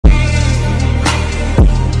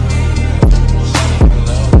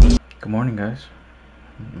morning, guys.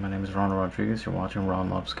 My name is Ronald Rodriguez. You're watching Ron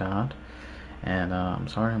Loves God. And I'm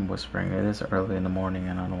sorry I'm whispering. It is early in the morning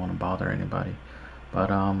and I don't want to bother anybody. But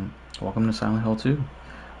welcome to Silent Hill 2.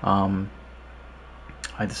 Um,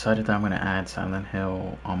 I decided that I'm going to add Silent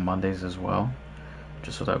Hill on Mondays as well,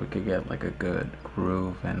 just so that we could get like a good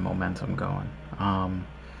groove and momentum going. I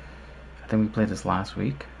think we played this last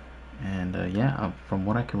week. And from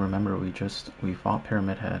what I can remember, we fought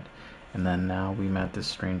Pyramid Head, and then now we met this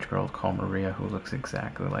strange girl called Maria who looks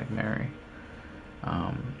exactly like Mary.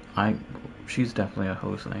 I she's definitely a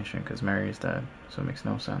hallucination because Mary is dead, so it makes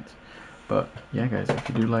no sense. But yeah, guys, if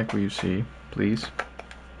you do like what you see, please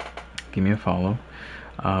give me a follow.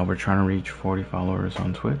 We're trying to reach 40 followers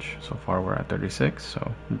on Twitch. So far, we're at 36,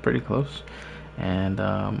 so we're pretty close. And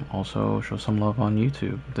also show some love on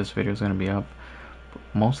YouTube. This video is going to be up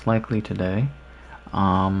most likely today,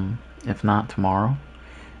 if not tomorrow.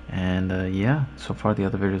 And so far the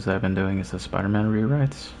other videos that I've been doing is the Spider-Man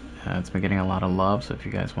rewrites. It's been getting a lot of love, so if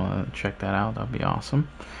you guys want to check that out, that'd be awesome.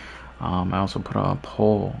 I also put a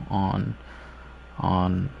poll on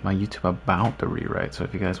my YouTube about the rewrite, so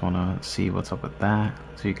if you guys want to see what's up with that,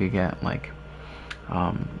 so you could get like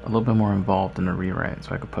a little bit more involved in the rewrite,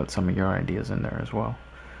 so I could put some of your ideas in there as well.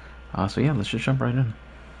 So yeah, let's just jump right in.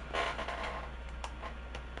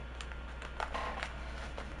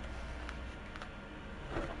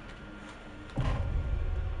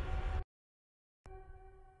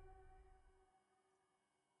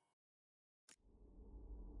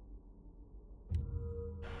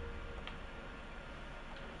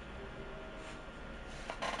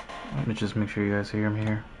 Let me just make sure you guys hear me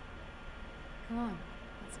here. Come on,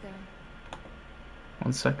 let's go.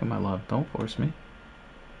 1 second, my love. Don't force me.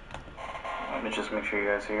 Let me just make sure you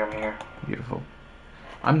guys hear me here. Beautiful.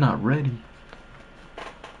 I'm not ready.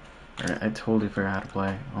 Alright, I totally forgot how to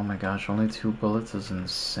play. Oh my gosh, only 2 bullets is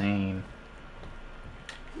insane.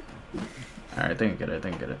 Alright, I think I get it,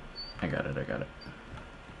 I got it.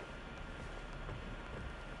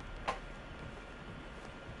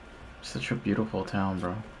 Such a beautiful town,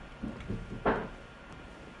 bro.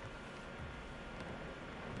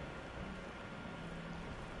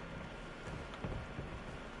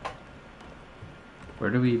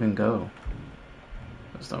 Where do we even go?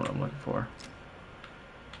 That's not what I'm looking for.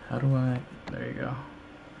 How do I... There you go.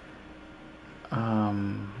 I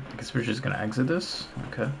guess we're just gonna exit this?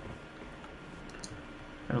 Okay.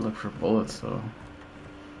 Gotta look for bullets, though.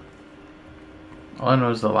 All I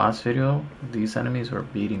know is the last video, these enemies were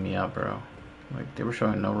beating me up, bro. Like, they were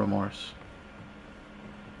showing no remorse.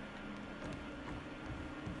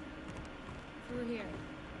 Through here.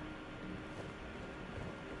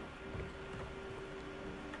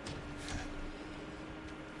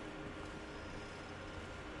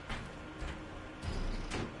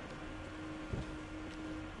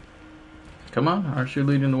 Come on, aren't you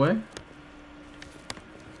leading the way?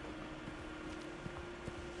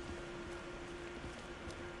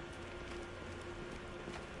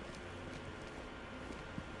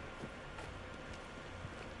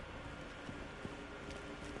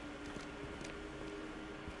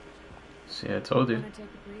 See, I told you. Wanna take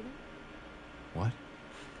a breather? What?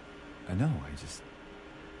 I know,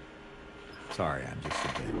 Sorry, I'm just a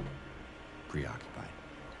bit preoccupied.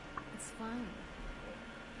 It's fine.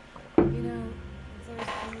 You know, if there's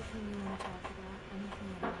anything you want to talk about, anything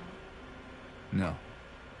at all. No.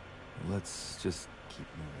 Let's just keep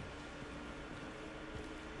moving.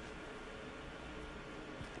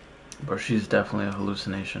 Bro, she's definitely a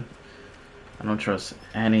hallucination. I don't trust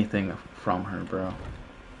anything from her, bro.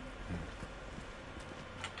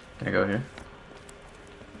 Can I go here?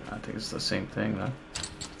 I think it's the same thing, though.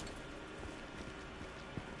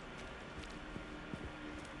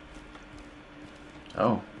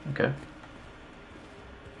 Oh, okay.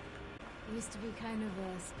 It used to be kind of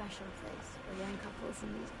a special place for young couples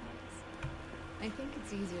in these parts. I think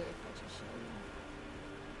it's easier if I just show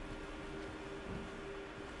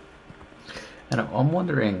you. And I'm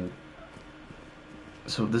wondering,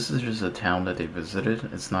 so this is just a town that they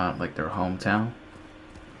visited? It's not like their hometown?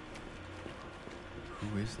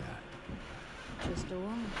 Who is that? Just a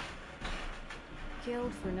woman.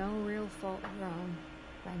 Killed for no real fault of her own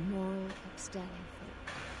by moral, upstanding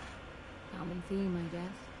folk. Common theme, I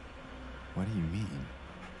guess. What do you mean?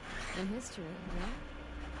 In history, right?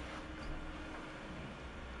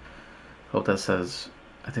 Hope that says,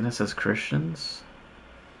 I think that says Christians.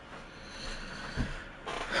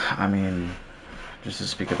 I mean, just to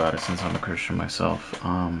speak about it since I'm a Christian myself,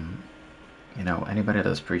 you know, anybody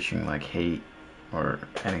that's preaching like hate or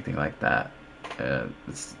anything like that, it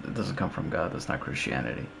doesn't come from God. That's not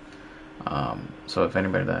Christianity. So if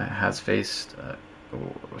anybody that has faced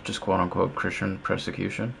which is quote unquote Christian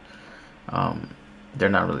persecution, they're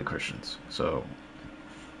not really Christians. So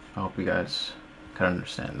I hope you guys can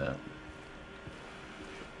understand that.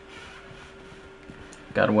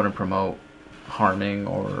 God wouldn't promote harming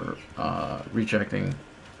or rejecting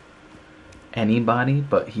anybody,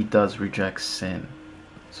 but he does reject sin.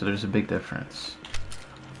 So there's a big difference.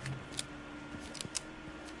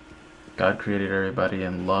 God created everybody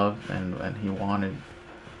in love, and he wanted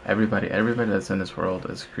everybody that's in this world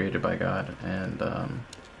is created by God, and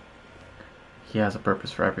he has a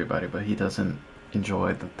purpose for everybody, but he doesn't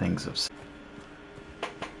enjoy the things of sin.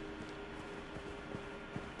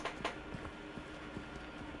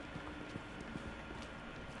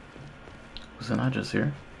 Was it not just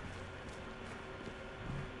here?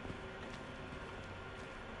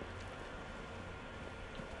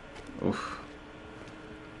 Oof.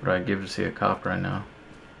 What do I give to see a cop right now?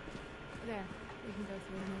 There, we can go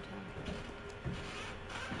through the motel.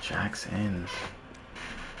 Jack's in.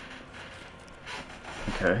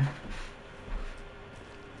 Okay.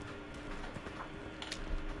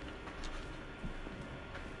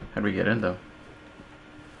 How'd we get in though?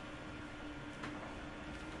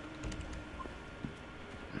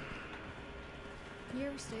 You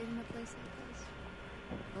ever stayed in a place like this?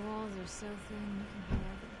 The walls are so thin you can hear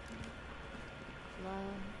everything.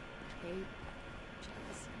 Love, hate,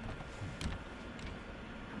 jealousy.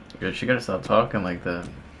 Good, she gotta stop talking like that.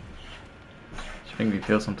 She making me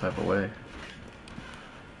feel some type of way.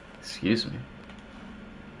 Excuse me.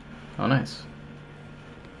 Oh, nice.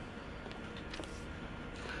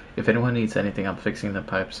 If anyone needs anything, I'm fixing the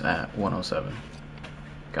pipes at 107.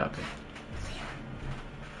 Copy.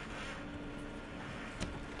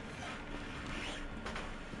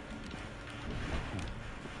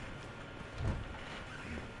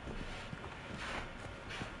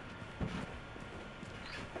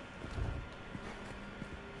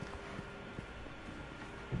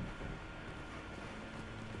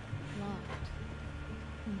 Locked.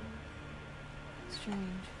 Strange.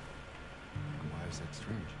 Why is that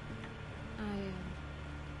strange?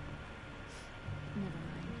 Never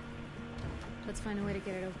mind. Let's find a way to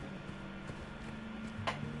get it open.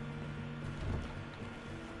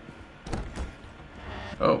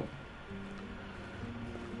 Oh.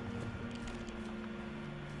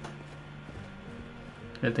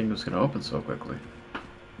 I didn't think it was gonna open so quickly.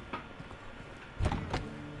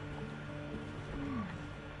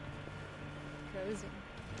 Cozy.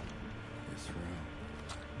 This room.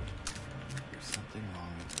 There's something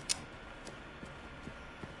wrong with it.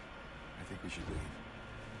 I think we should leave.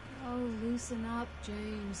 Oh, loosen up,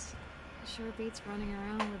 James. Sure beats running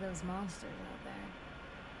around with those monsters out there.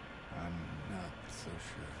 I'm not so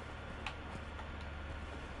sure.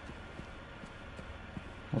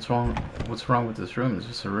 What's wrong? What's wrong with this room? It's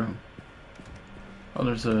just a room. Oh,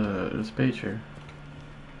 there's a page here.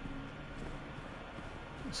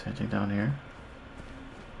 Is anything down here?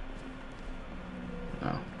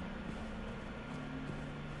 No.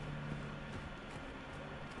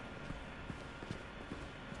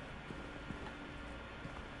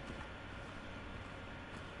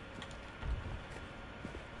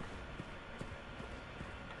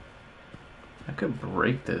 I could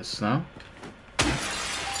break this, no?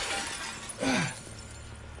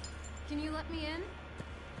 Can you let me in?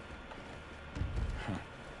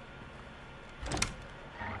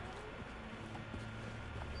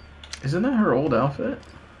 Isn't that her old outfit?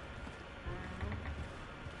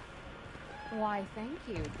 Why, thank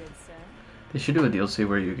you, good sir. They should do a DLC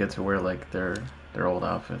where you get to wear like their old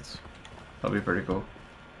outfits. That'd be pretty cool.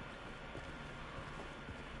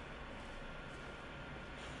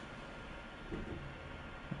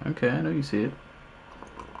 Okay, I know you see it.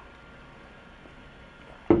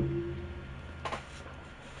 Are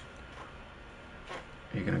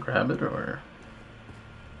you gonna grab it or?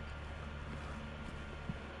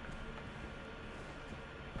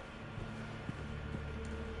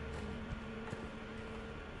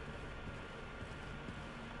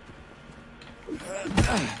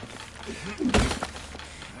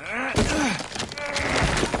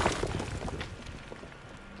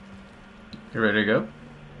 You ready to go?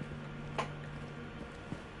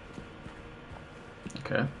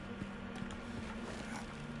 Okay.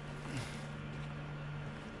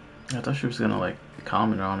 I thought she was gonna like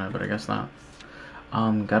comment on it, but I guess not.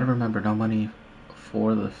 Gotta remember, no money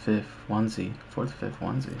for the fifth onesie. For the fifth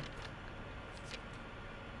onesie.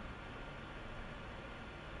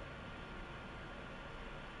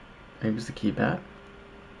 Maybe it's the keypad.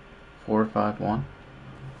 451.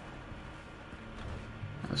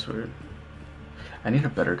 That's weird. I need a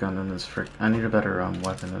better gun than this I need a better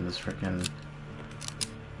weapon than this freaking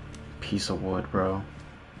piece of wood, bro.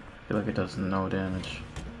 I feel like it does no damage.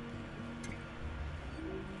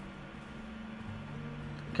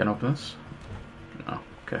 Can I open this? No.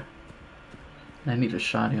 Okay. I need a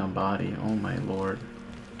shotty on body. Oh my lord.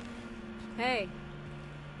 Hey,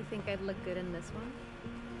 you think I'd look good in this one?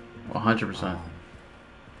 100%.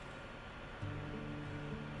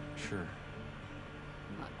 Sure.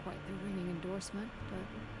 Not quite the ringing endorsement,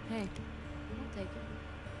 but hey, I'll take it.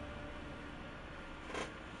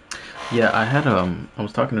 Yeah, I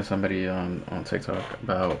was talking to somebody on TikTok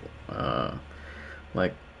about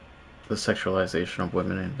like the sexualization of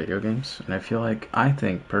women in video games, and I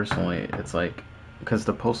think personally it's like, because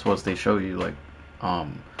the post was they show you like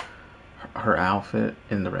um her outfit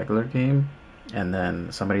in the regular game, and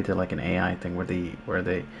then somebody did like an AI thing where they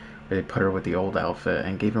put her with the old outfit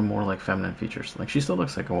and gave her more like feminine features. Like she still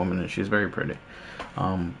looks like a woman and she's very pretty.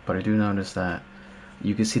 But I do notice that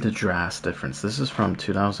you can see the drastic difference. This is from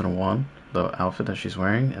 2001, the outfit that she's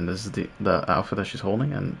wearing, and this is the outfit that she's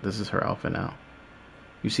holding, and this is her outfit now.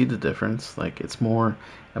 You see the difference? Like it's more,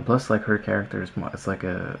 and plus like her character is more. It's like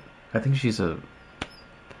a. I think she's a.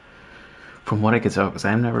 From what I could tell, because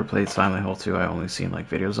I've never played Silent Hill 2, I only seen like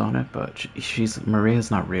videos on it. But she's Maria's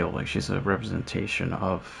not real. Like she's a representation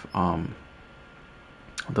of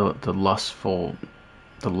the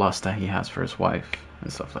lust that he has for his wife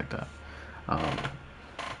and stuff like that. Um,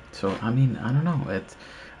 so I mean, I don't know.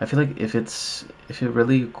 I feel like if it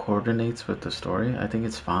really coordinates with the story, I think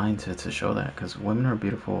it's fine to show that, because women are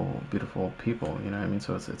beautiful, beautiful people. You know what I mean?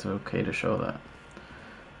 So it's okay to show that.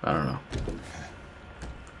 I don't know.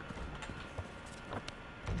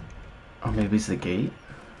 Or maybe it's the gate.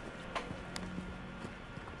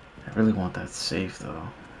 I really want that safe though.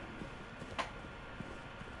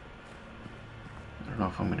 I don't know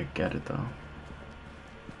if I'm gonna get it though.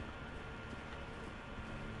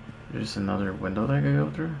 There's another window that I could go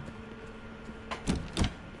through?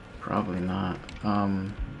 Probably not.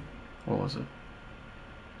 What was it?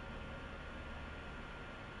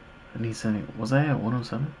 I need setting. Was I at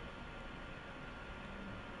 107?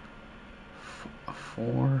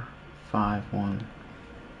 4, 5, 1.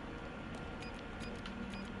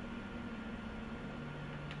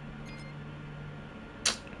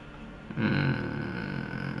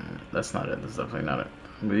 That's not it. That's definitely not it.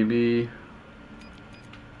 Maybe.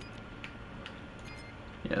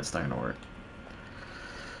 Yeah, it's not gonna work.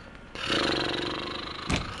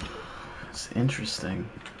 It's interesting.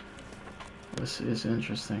 This is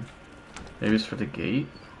interesting. Maybe it's for the gate.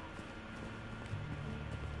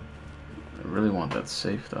 I really want that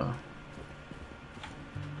safe though.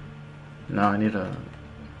 No, I need a.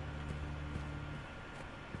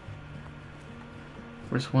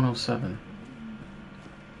 Where's 107?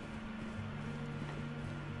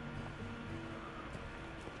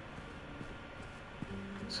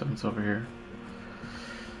 Seven's over here.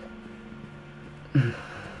 Come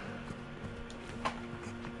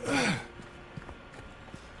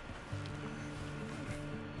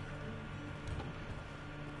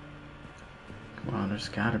on, there's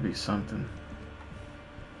gotta be something.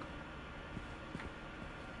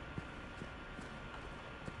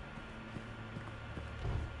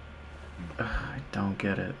 I don't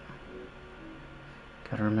get it.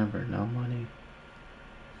 Gotta remember, no money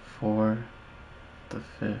for the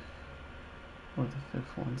fifth. Or the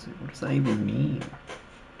fifth one. What does that even mean?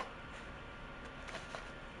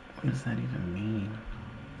 What does that even mean?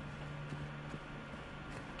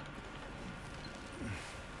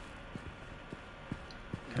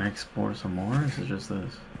 Can I explore some more, or is it just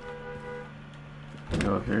this? Can I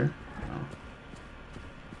go up here? No.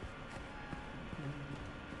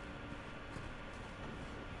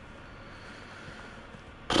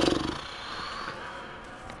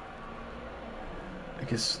 I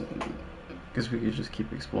guess we could just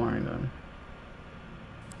keep exploring then.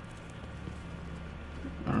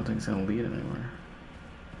 I don't think it's gonna lead anywhere.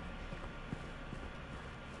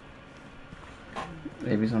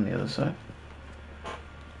 Maybe it's on the other side.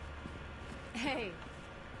 Hey,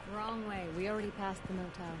 wrong way. We already passed the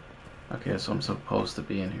motel. Okay, so I'm supposed to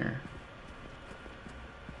be in here.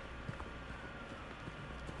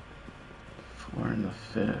 4 and the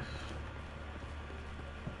 5th.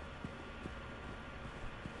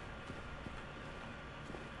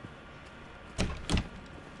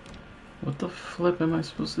 What the flip am I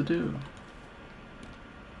supposed to do?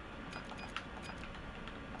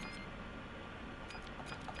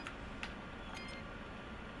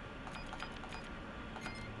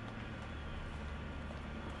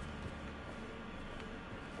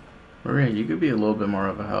 Maria, you could be a little bit more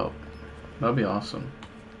of a help. That'd be awesome.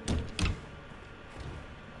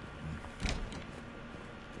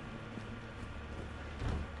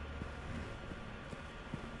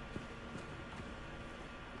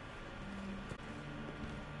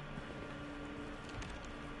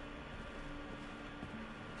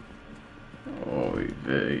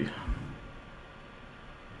 Okay.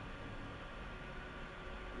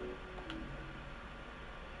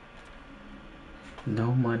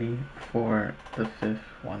 No money for the 5th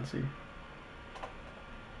onesie.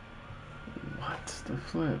 What's the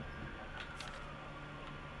flip?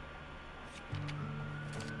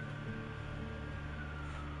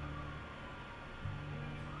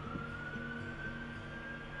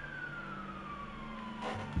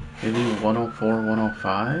 Maybe 104,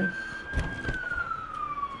 105?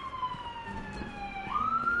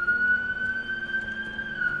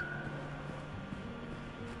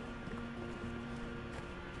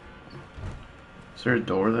 Is there a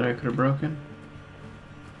door that I could have broken?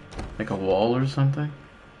 Like a wall or something?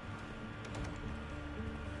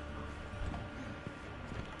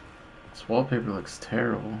 This wallpaper looks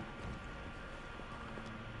terrible.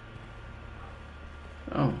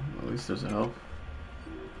 Oh, at least there's a help.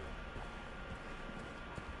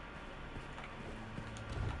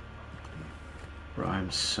 Bro,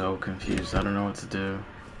 I'm so confused. I don't know what to do.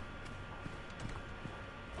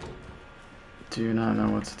 Do not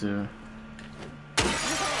know what to do.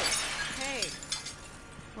 Hey,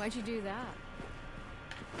 why'd you do that?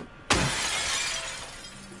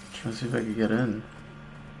 Trying to see if I could get in.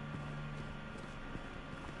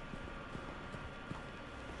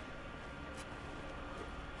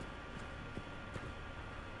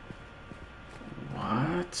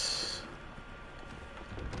 What?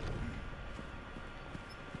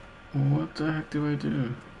 What the heck do I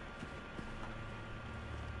do?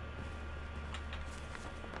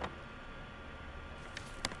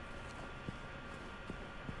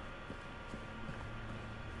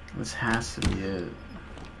 This has to be it.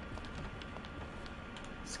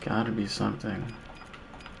 It's gotta be something.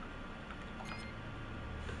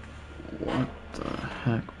 What the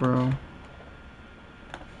heck, bro?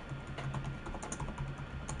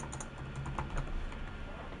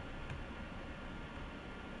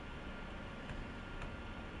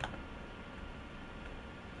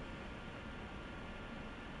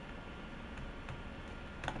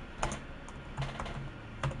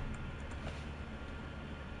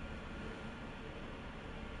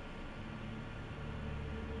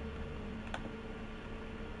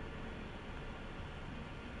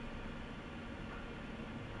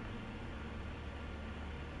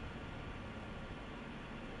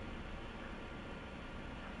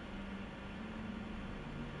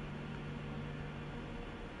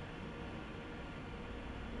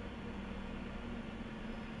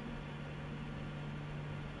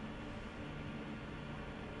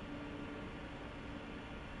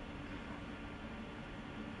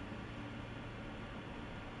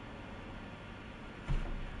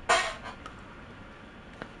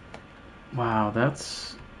 Wow,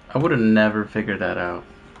 that's... I would have never figured that out.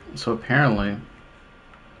 So apparently...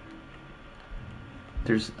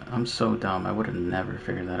 I'm so dumb. I would have never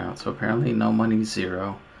figured that out. So apparently no money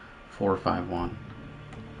 0, 451.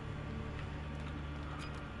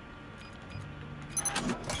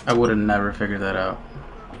 I would have never figured that out.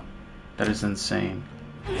 That is insane.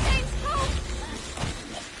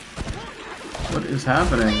 What is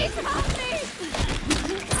happening?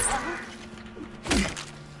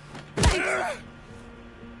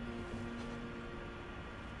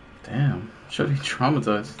 Damn, should be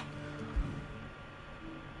traumatized.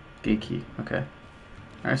 Geeky, okay.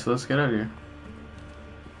 Alright, so let's get out of here.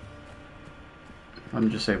 Let me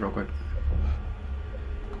just save real quick.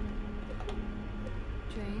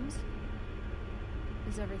 James?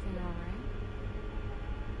 Is everything alright?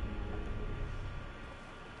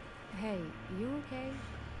 Hey, you okay?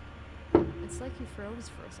 It's like you froze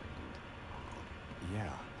for a second.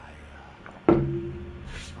 Yeah,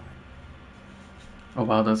 it's fine. Oh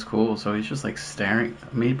wow, that's cool. So he's just like staring.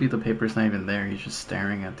 Maybe the paper's not even there. He's just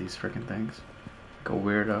staring at these freaking things. Like a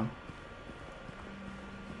weirdo.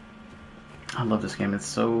 I love this game. It's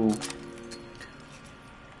so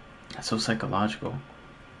psychological.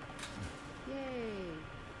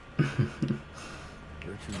 Yay!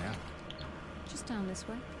 Where to now? Just down this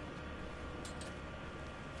way.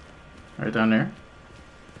 Right down there.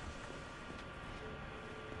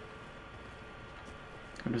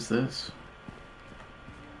 What is this?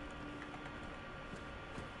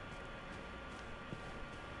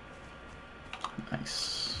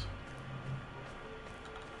 Nice.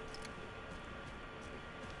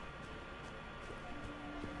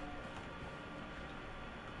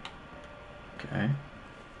 Okay.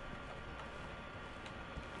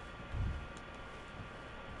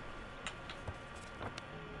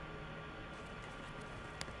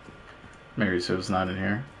 Mary Sue's not in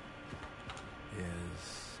here.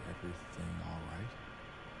 Is everything all right?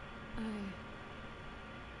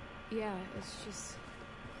 Yeah, it's just...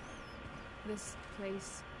 This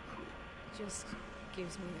place just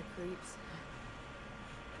gives me the creeps.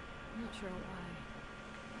 I'm not sure why.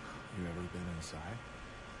 You ever been inside?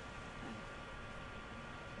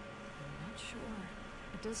 I'm not sure.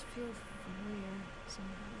 It does feel familiar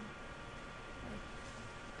somehow. Like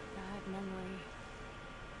a bad memory.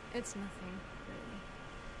 It's nothing,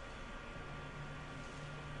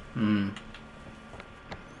 really.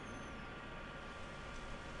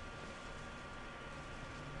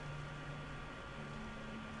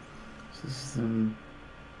 This is,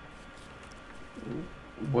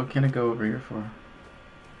 what can it go over here for?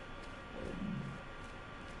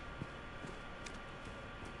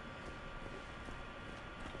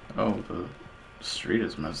 Oh, the street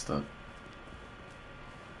is messed up.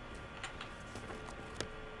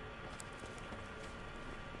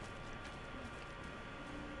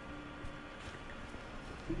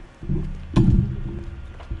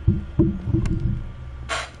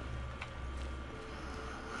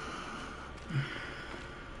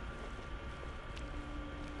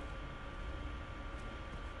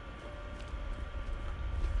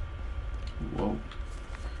 Whoa.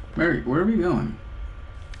 Mary, where are we going?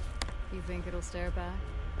 You think it'll stare back?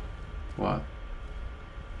 What?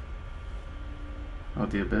 Oh,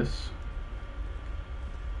 the abyss?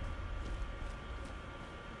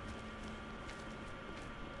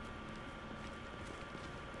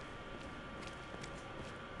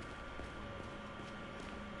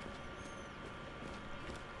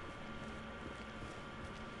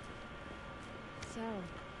 So,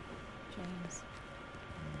 James.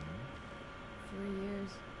 3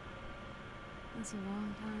 years. That's a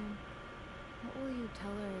long time. What will you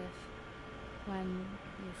tell her when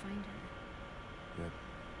you find her? That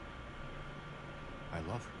I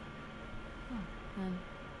love her. Oh, then.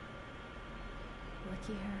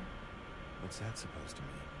 Lucky her. What's that supposed to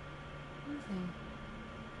mean? Nothing.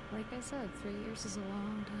 Like I said, 3 years is a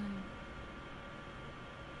long time.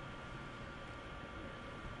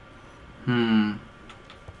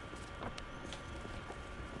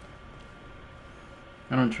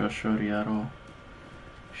 I don't trust Shorty at all.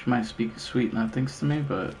 She might speak sweet nothings to me,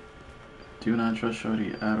 but do not trust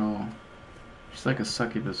Shorty at all. She's like a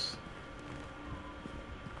succubus.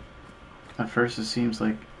 At first it seems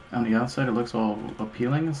like on the outside it looks all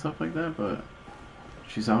appealing and stuff like that, but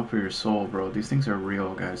she's out for your soul, bro. These things are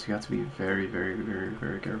real, guys. You have to be very, very, very,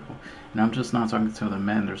 very careful. And I'm just not talking to the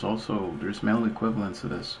men. There's male equivalents to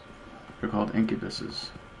this. They're called incubuses.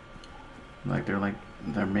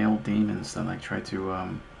 They're male demons that like try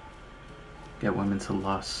to get women to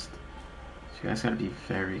lust. So you guys gotta be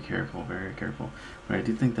very careful, very careful. But I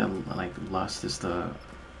do think that like lust is the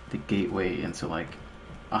gateway into like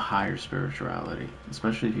a higher spirituality,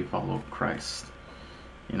 especially if you follow Christ.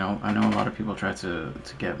 You know, I know a lot of people try to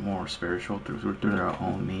get more spiritual through their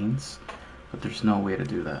own means, but there's no way to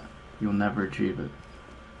do that. You'll never achieve it.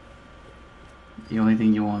 The only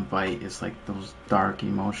thing you'll invite is like those dark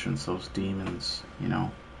emotions, those demons, you know.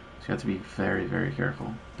 So you have to be very, very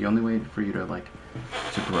careful. The only way for you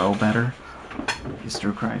to grow better is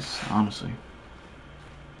through Christ, honestly.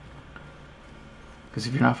 Because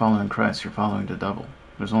if you're not following Christ, you're following the devil.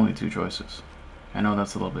 There's only two choices. I know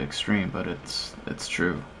that's a little bit extreme, but it's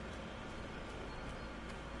true.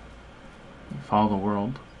 You follow the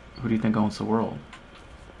world. Who do you think owns the world?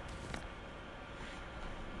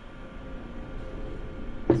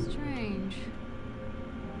 Strange.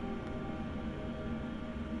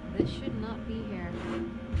 This should not be here.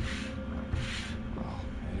 Well,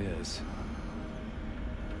 it is.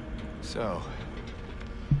 So,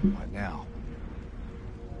 what now?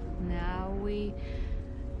 Now we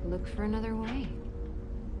look for another way.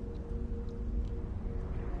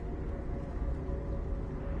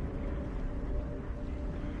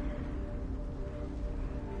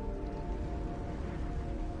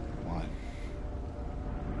 What?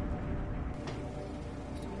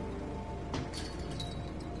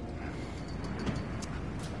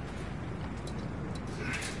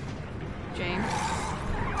 James?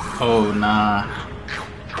 Oh, nah.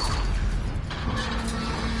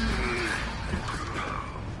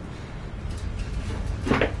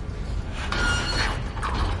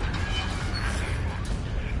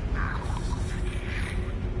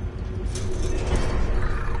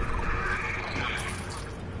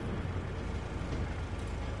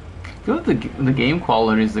 I feel like the game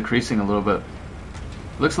quality is decreasing a little bit.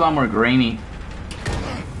 It looks a lot more grainy.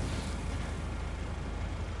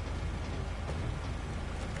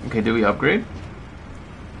 Okay, do we upgrade?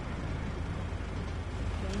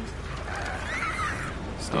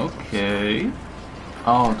 Okay.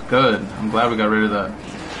 Oh, good. I'm glad we got rid of that.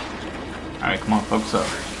 Alright, come on, focus up.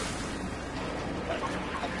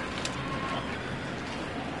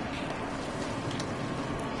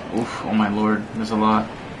 Oof, oh my lord, there's a lot.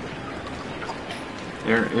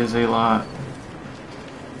 There is a lot.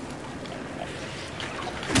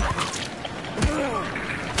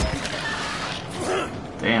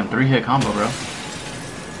 Damn, 3-hit combo, bro.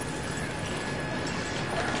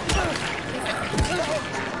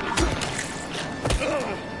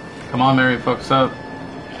 Come on, Mary, focus up.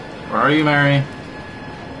 Where are you, Mary?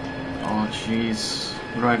 Oh, jeez.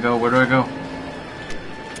 Where do I go? Where do I go?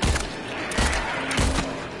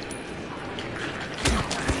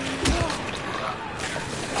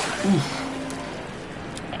 Oof.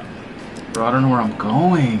 Bro, I don't know where I'm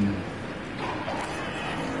going.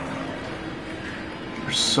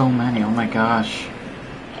 There's so many. Oh my gosh.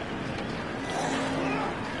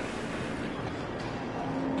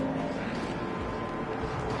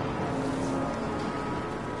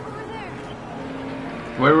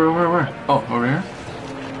 Where? Oh, over here?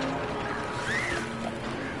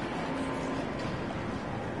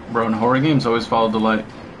 Bro, in horror games, always follow the light.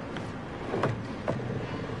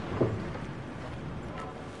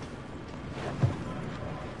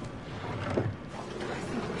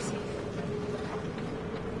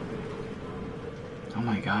 Oh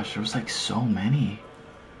my gosh, there was like so many.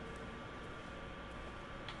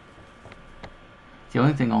 The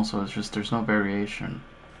only thing also is just there's no variation.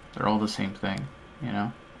 They're all the same thing, you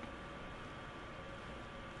know?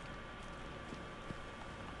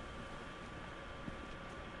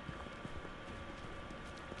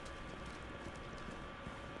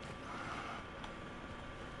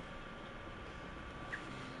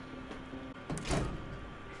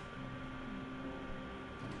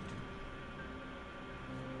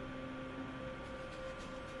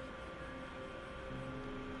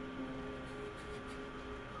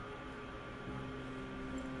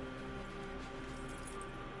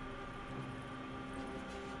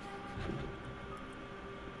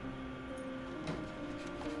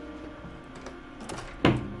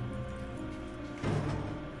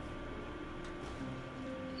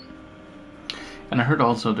 And I heard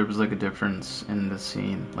also there was like a difference in the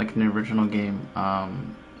scene. Like in the original game,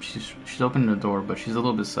 she's opening the door, but she's a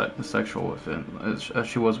little bit sexual with it, as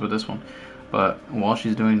she was with this one. But while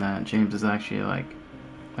she's doing that, James is actually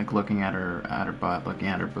like looking at her butt, looking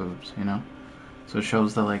at her boobs, you know. So it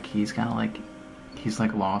shows that like he's kind of like he's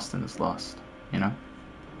like lost in his lust, you know.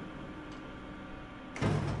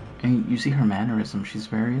 And you see her mannerism. She's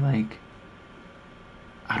very like,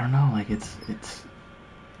 I don't know, like it's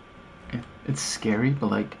scary, but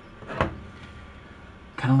like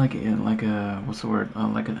kind of like a what's the word?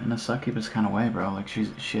 Like in a succubus kind of way, bro. Like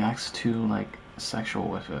she acts too like sexual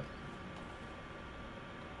with it.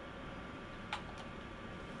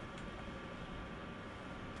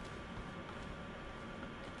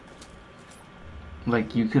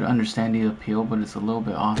 Like you could understand the appeal, but it's a little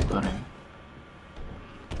bit off-putting.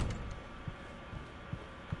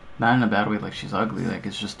 Not in a bad way, like she's ugly. Like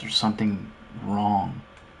it's just there's something wrong.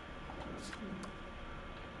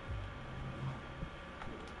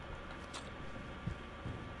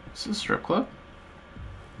 Is this a strip club?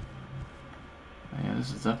 Yeah,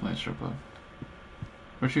 this is definitely a strip club.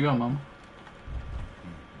 Where'd you go, Mama?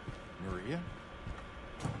 Maria?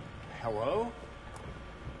 Hello?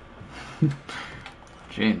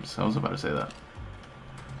 James, I was about to say that.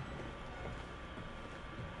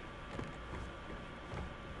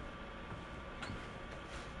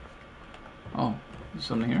 Oh, there's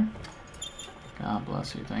something here? God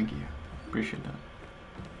bless you, thank you. Appreciate that.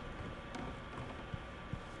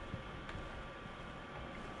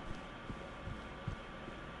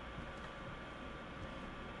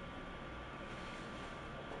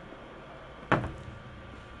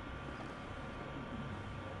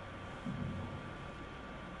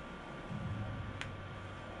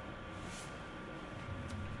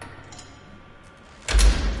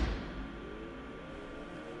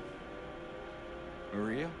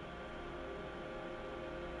 Maria?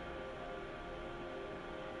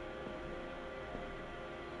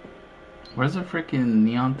 Where's the freaking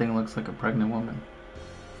neon thing looks like a pregnant woman?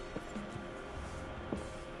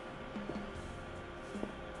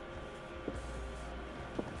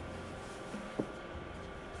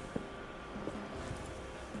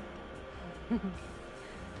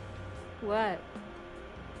 What?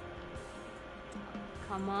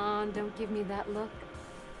 Come on, don't give me that look.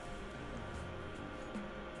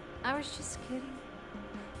 I was just kidding.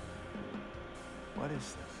 What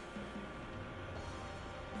is this?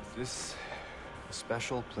 Is this a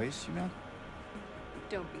special place, you meant?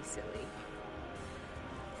 Don't be silly.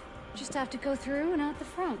 Just have to go through and out the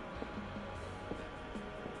front.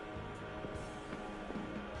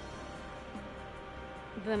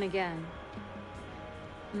 Then again,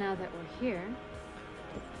 now that we're here,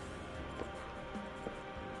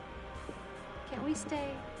 Can't we stay?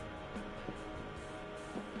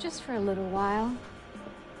 Just for a little while.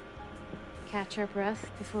 Catch our breath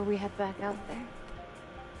before we head back out there.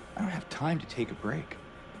 I don't have time to take a break.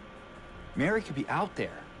 Mary could be out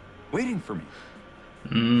there, waiting for me.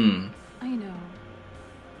 I know.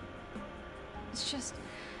 It's just...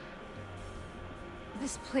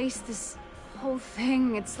 this place, this whole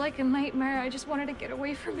thing, it's like a nightmare. I just wanted to get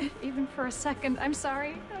away from it, even for a second. I'm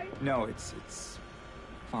sorry. No, it's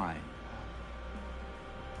fine.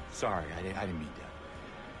 Sorry, I didn't mean to.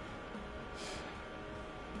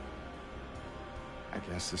 I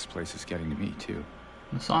guess this place is getting to me, too.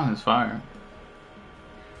 The song is fire.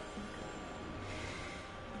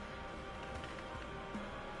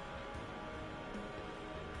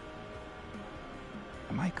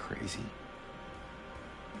 Am I crazy?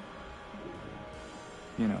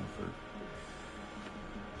 You know, for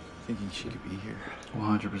thinking she could be here.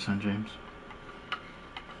 100% James.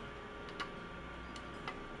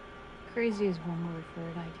 Crazy is one word for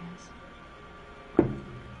it, I guess.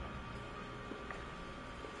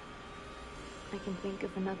 I can think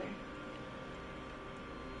of another.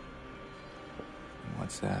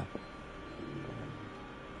 What's that?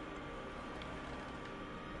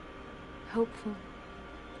 Hopeful.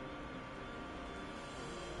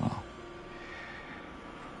 Well,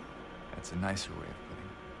 that's a nicer way of putting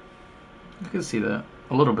it. I can see that.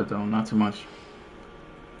 A little bit though, not too much.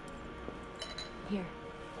 Here.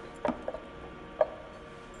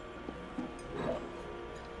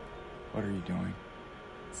 What are you doing?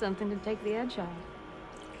 Something to take the edge off.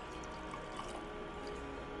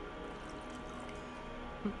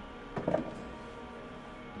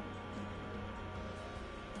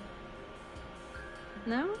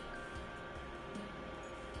 No?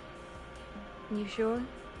 You sure?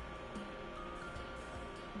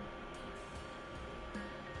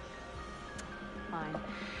 Fine.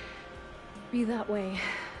 Be that way.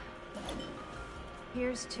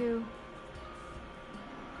 Here's to...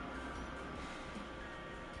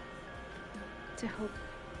 hope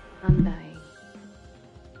undying.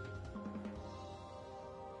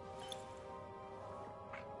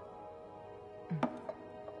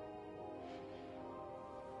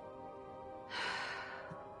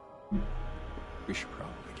 We should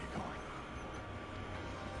probably get going.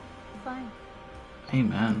 Fine.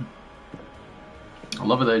 Amen. I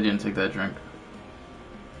love it that I didn't take that drink.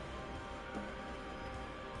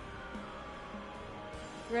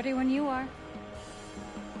 Ready when you are.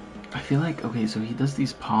 I feel like, okay, so he does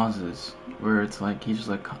these pauses where it's like he's just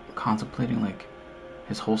like contemplating like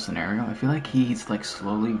his whole scenario. I feel like he's like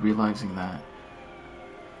slowly realizing that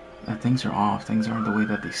things are off, things aren't the way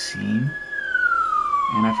that they seem,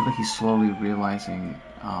 and I feel like he's slowly realizing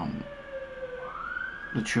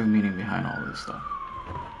the true meaning behind all this stuff.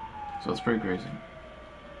 So it's pretty crazy.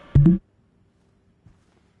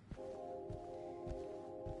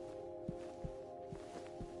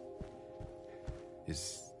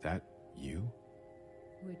 Is that you?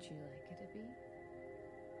 Would you like it to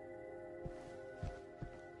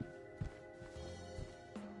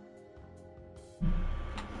be?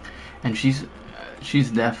 And she's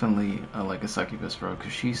definitely like a succubus, bro,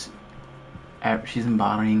 because she's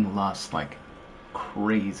embodying lust like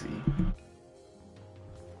crazy.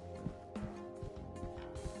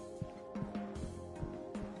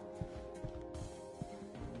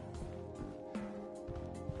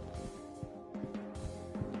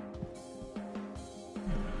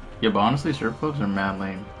 Yeah, but honestly, strip clubs are mad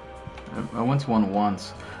lame. I went to one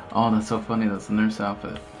once. Oh, that's so funny. That's the nurse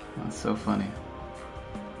outfit. That's so funny.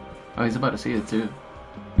 Oh, he's about to see it too.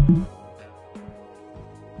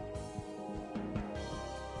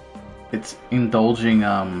 It's indulging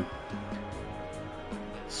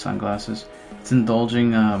sunglasses. It's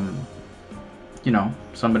indulging you know,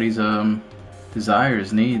 somebody's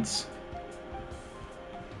desires, needs.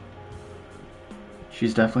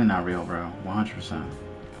 She's definitely not real, bro. 100%.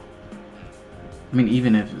 I mean,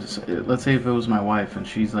 even if, let's say if it was my wife and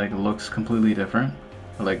she's like looks completely different,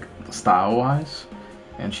 like style wise,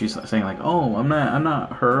 and she's saying like, oh, I'm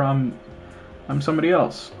not her, I'm somebody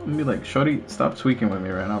else. I'm gonna be like, shorty, stop tweaking with me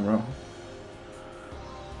right now, bro.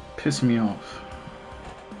 Piss me off.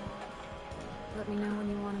 Let me know when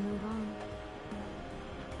you want to move on.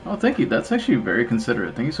 Oh, thank you. That's actually very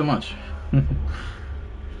considerate. Thank you so much. That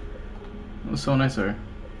was so nice of her.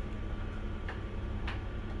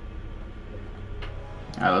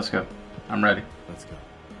 Alright, let's go. I'm ready. Let's go.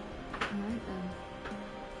 Alright then.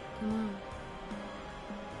 Come on.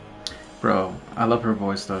 Bro, I love her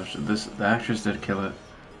voice though. The actress did kill it.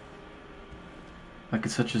 Like,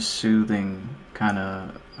 it's such a soothing kind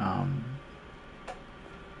of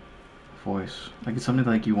voice. Like it's something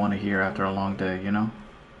like you want to hear after a long day, you know?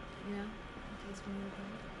 Yeah, in case we need a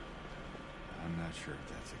break. I'm not sure if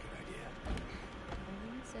that's a good idea. Whatever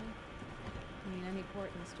you say. I mean, any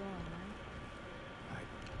port in the storm, right? I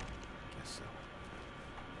guess so.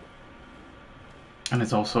 And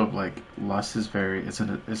it's also like lust is very it's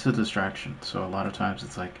a distraction. So a lot of times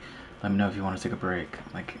it's like, let me know if you want to take a break.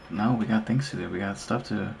 Like, no, we got things to do. We got stuff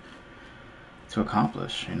to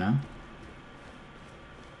accomplish, you know?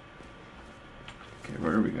 Okay,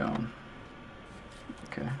 where are we going?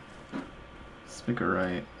 Okay. Let's make it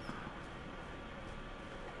right.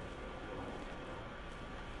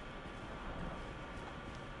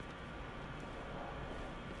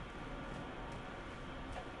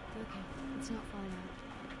 Okay, it's not far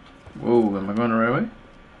now. Whoa, am I going the right way?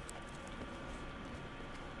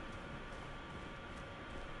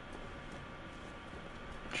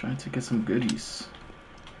 Trying to get some goodies.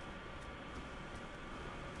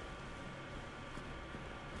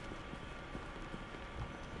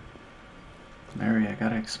 Mary, I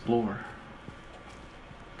gotta explore.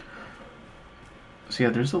 So yeah,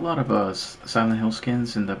 there's a lot of Silent Hill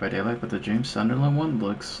skins in Dead by Daylight, but the James Sunderland one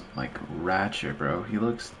looks like ratchet, bro. He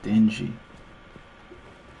looks dingy.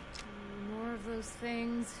 More of those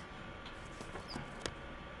things.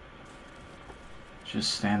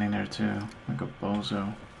 Just standing there too, like a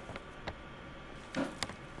bozo.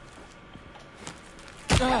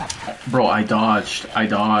 Bro, I dodged. I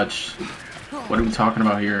dodged. What are we talking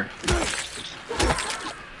about here?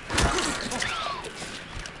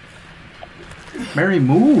 Mary,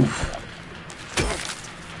 move!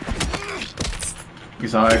 You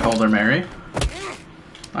saw I called her Mary?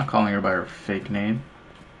 Not calling her by her fake name.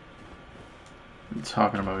 What are you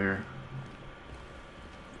talking about here?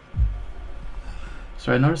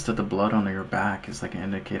 So I noticed that the blood on your back is like an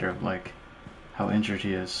indicator of like how injured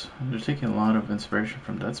he is. They're taking a lot of inspiration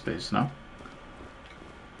from Dead Space, no?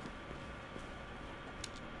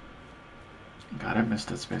 God, I missed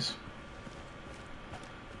Dead Space.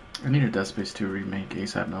 I need a Dead Space 2 remake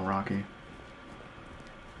ASAP, no Rocky.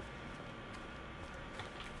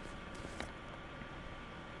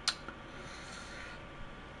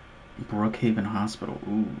 Brookhaven Hospital.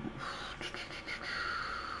 Ooh.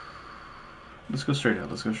 Let's go straight ahead.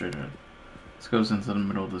 Let's go straight ahead. This goes into the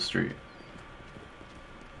middle of the street.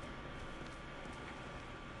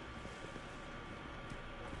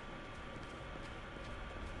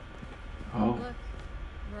 Oh. Look,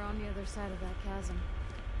 we're on the other side of that chasm.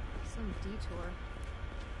 Some detour.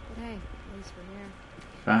 But hey, at least we're here.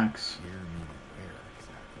 Facts. Here, meaning where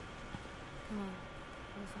exactly? Come on,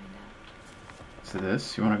 we'll find out. So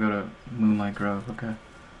this? You want to go to Moonlight Grove? Okay.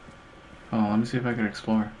 Oh, let me see if I can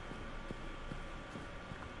explore.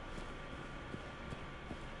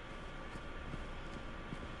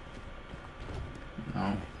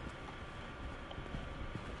 No.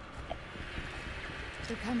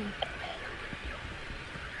 They're coming.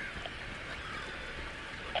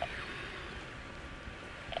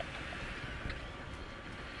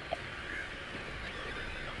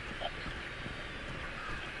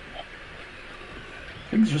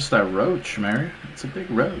 I think it's just that roach, Mary. It's a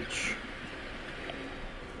big roach.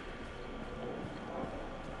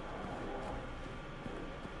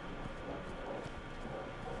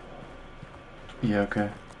 Yeah, okay.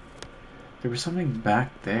 There was something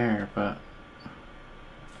back there, but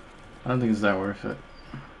I don't think it's that worth it.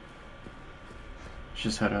 Let's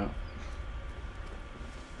just head out.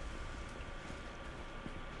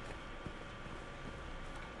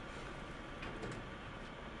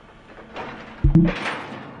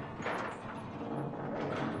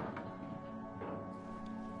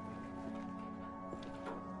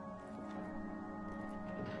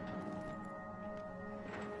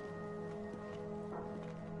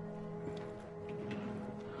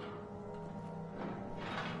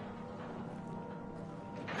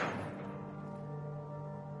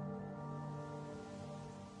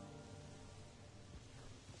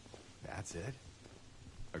 That's it?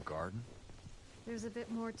 A garden? There's a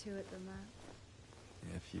bit more to it than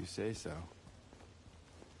that. If you say so.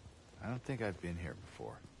 I don't think I've been here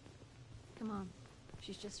before. Come on,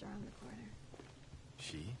 she's just around the corner.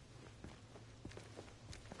 She?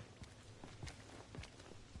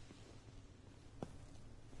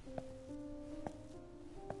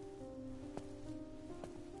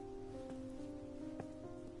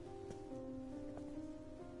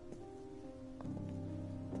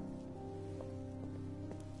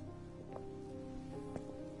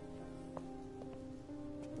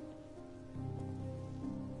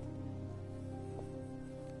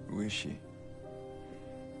 Who is she?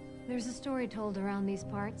 There's a story told around these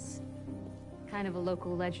parts. Kind of a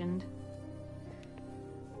local legend.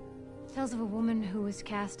 Tells of a woman who was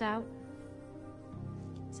cast out,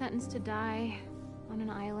 sentenced to die on an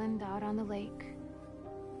island out on the lake.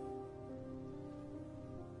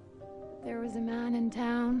 There was a man in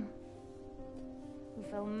town who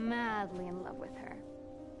fell madly in love with her.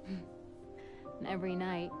 And every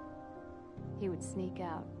night, he would sneak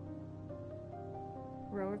out,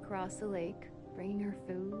 row across the lake, bringing her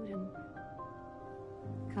food and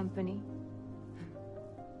company.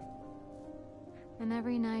 And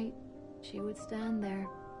every night, she would stand there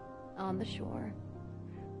on the shore,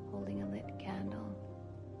 holding a lit candle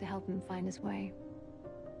to help him find his way.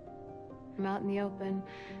 I'm out in the open,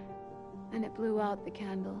 and it blew out the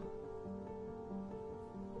candle.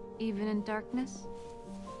 Even in darkness,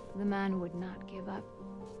 the man would not give up.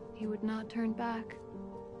 He would not turn back.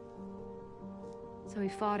 So he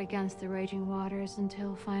fought against the raging waters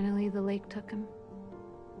until finally the lake took him.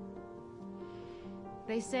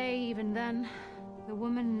 They say even then, the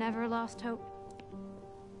woman never lost hope.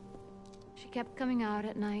 She kept coming out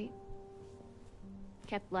at night,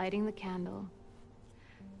 kept lighting the candle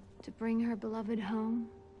to bring her beloved home,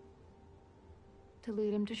 to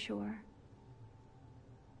lead him to shore.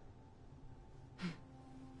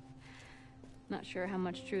 Not sure how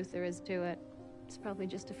much truth there is to it. It's probably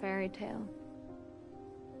just a fairy tale.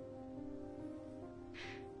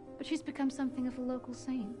 But she's become something of a local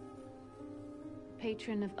saint, a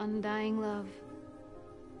patron of undying love.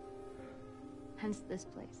 Hence this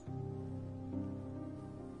place.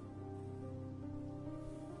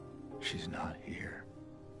 She's not here.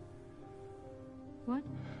 What?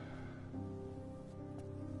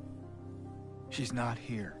 She's not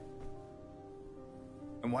here.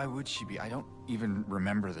 And why would she be? I don't even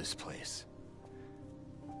remember this place.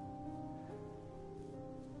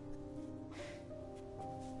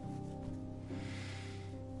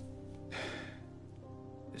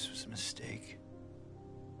 This was a mistake.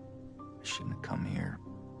 I shouldn't have come here.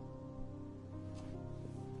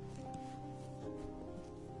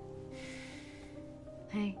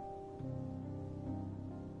 Hey.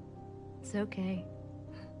 It's okay.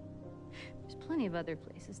 There's plenty of other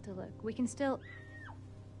places to look. We can still...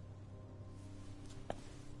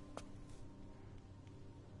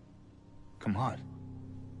 Come on.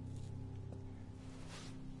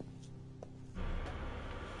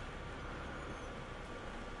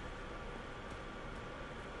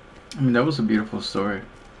 I mean, that was a beautiful story.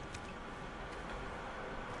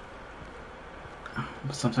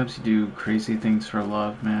 But sometimes you do crazy things for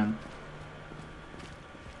love, man.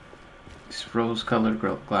 These rose-colored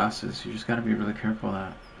glasses, you just gotta be really careful of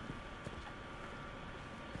that.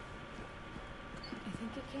 I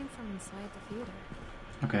think it came from inside the theater.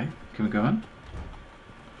 Okay, can we go in?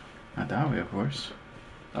 Not that way, of course.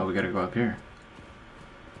 Oh, we gotta go up here.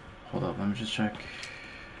 Hold up, let me just check.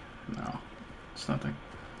 No, it's nothing.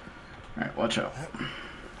 Alright, watch out.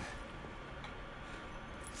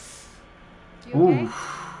 You okay? Ooh.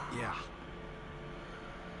 Yeah.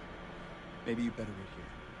 Maybe you better wait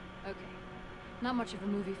here. Okay. Not much of a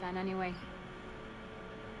movie fan anyway.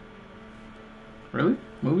 Really?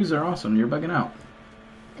 Movies are awesome, you're bugging out.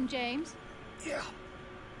 And James? Yeah.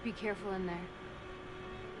 Be careful in there.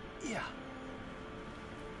 Yeah.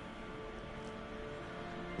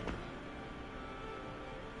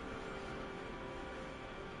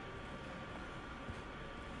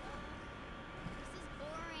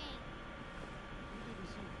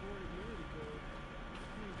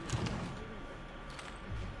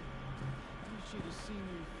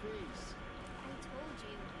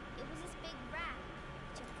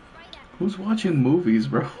 Who's watching movies,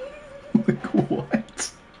 bro? Like,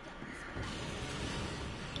 what?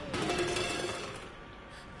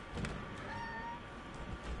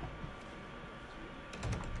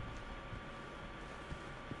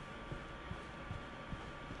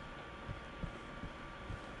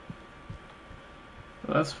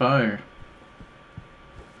 Well, that's fire.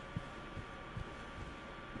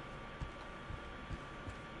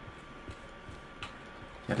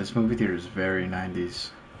 Yeah, this movie theater is very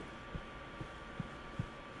 90s.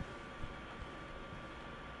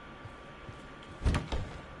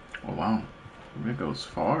 Oh wow, it goes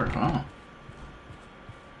far, huh?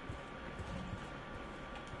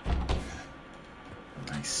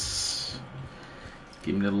 Nice.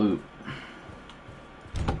 Give me the loot.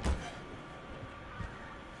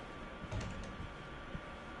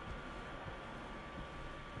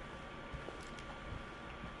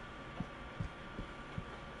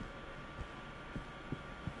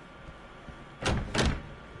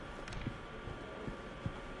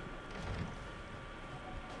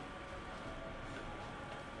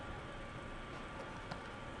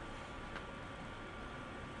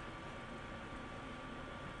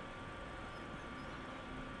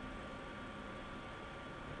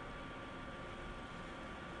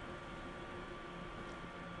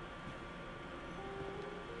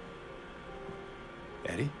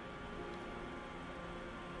 Eddie?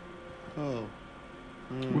 Oh.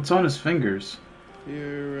 What's on his fingers?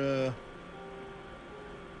 You're,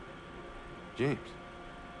 James.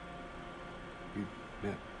 We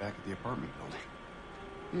met back at the apartment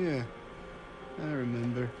building. Yeah. I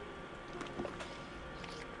remember.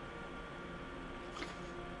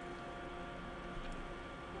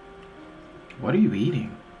 What are you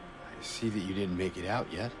eating? I see that you didn't make it out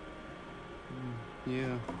yet.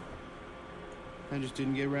 Yeah. I just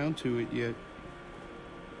didn't get around to it yet.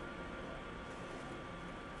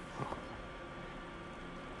 At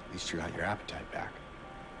least you got your appetite back.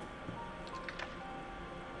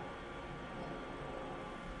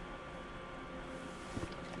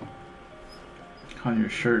 On your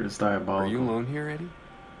shirt is Are diabolical. you alone here, Eddie?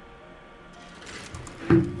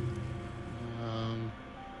 No.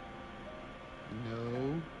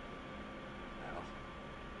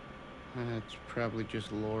 Well, That's probably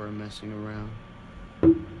just Laura messing around.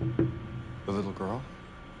 the little girl?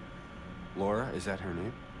 Laura, is that her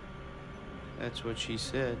name? That's what she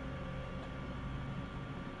said.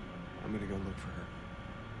 I'm gonna go look for her.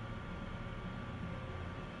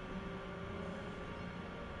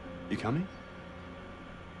 You coming?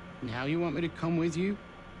 Now you want me to come with you?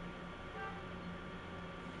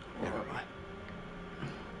 Never mind.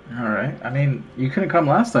 Alright. I mean, you couldn't come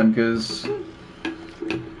last time because,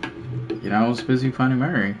 I was busy finding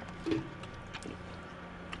Mary.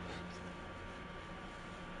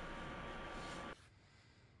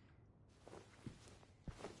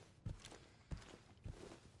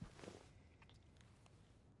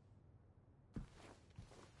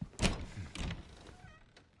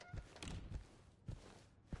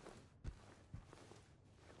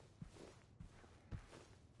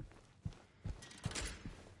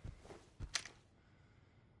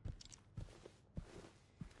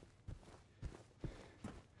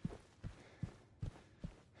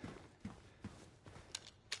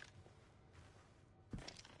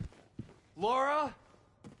 Laura?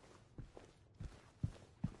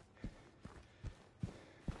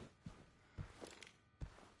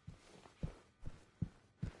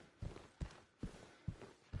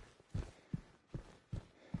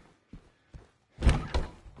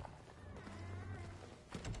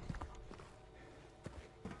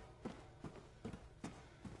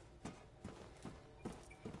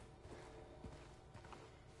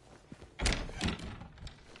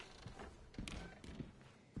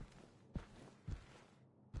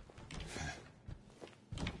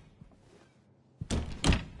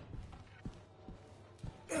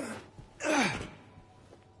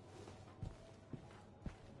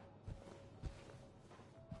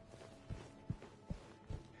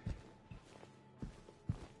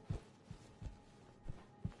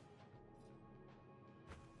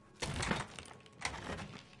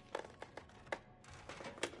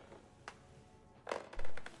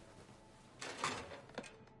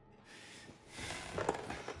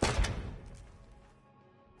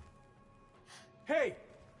 Hey!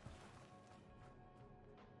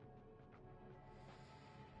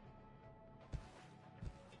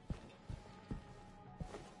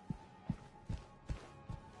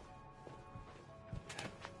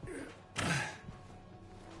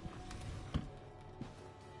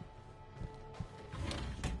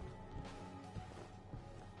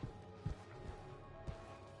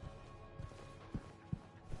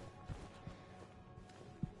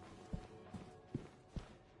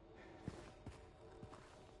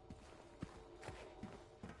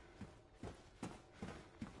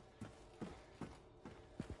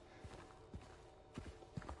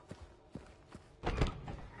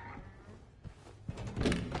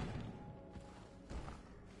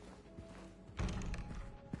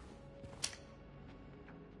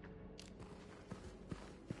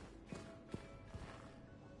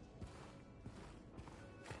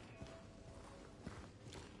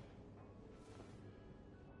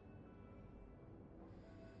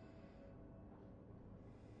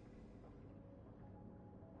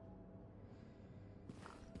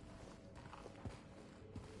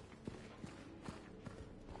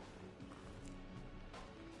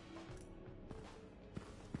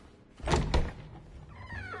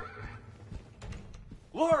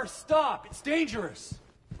 Laura, stop! It's dangerous!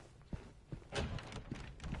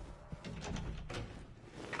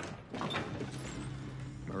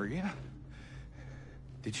 Maria?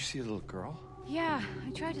 Did you see a little girl? Yeah,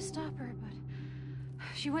 I tried to stop her, but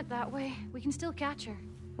she went that way. We can still catch her.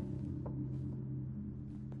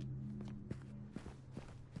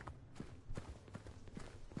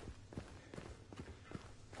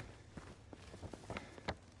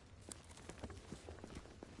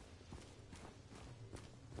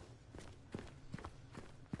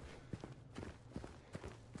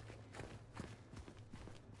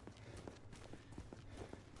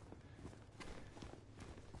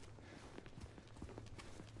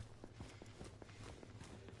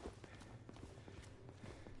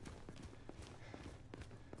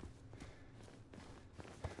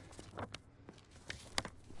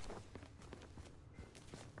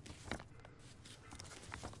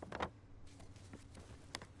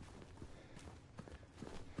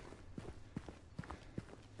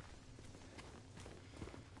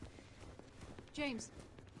 James,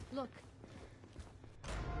 look.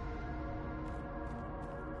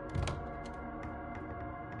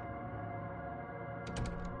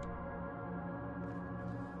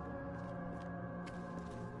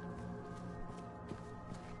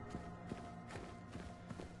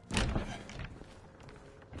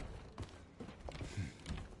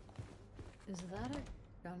 Is that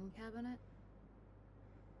a gun cabinet?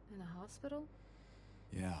 In a hospital?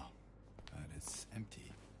 Yeah, but it's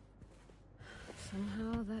empty.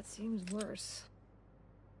 Somehow that seems worse.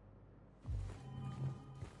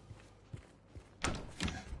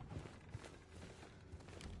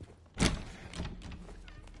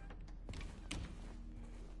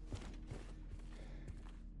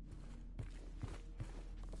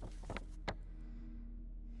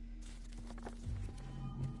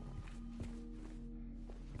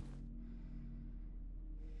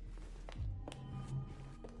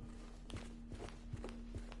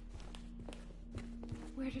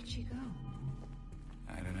 Where did she go?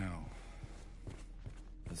 I don't know.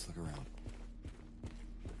 Let's look around.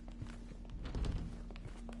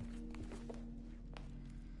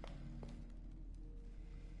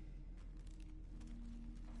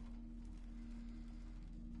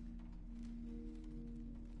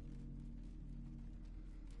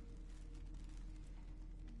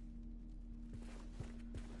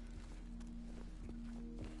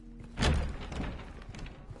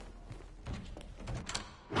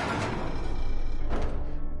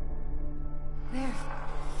 There.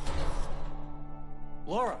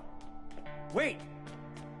 Laura! Wait!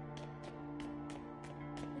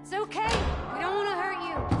 It's okay. We don't want to hurt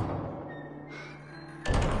you.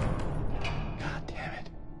 God damn it.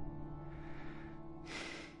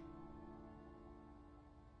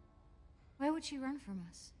 Why would she run from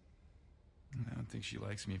us? I don't think she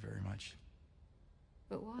likes me very much.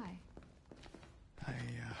 But why? I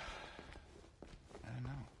don't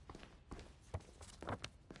know.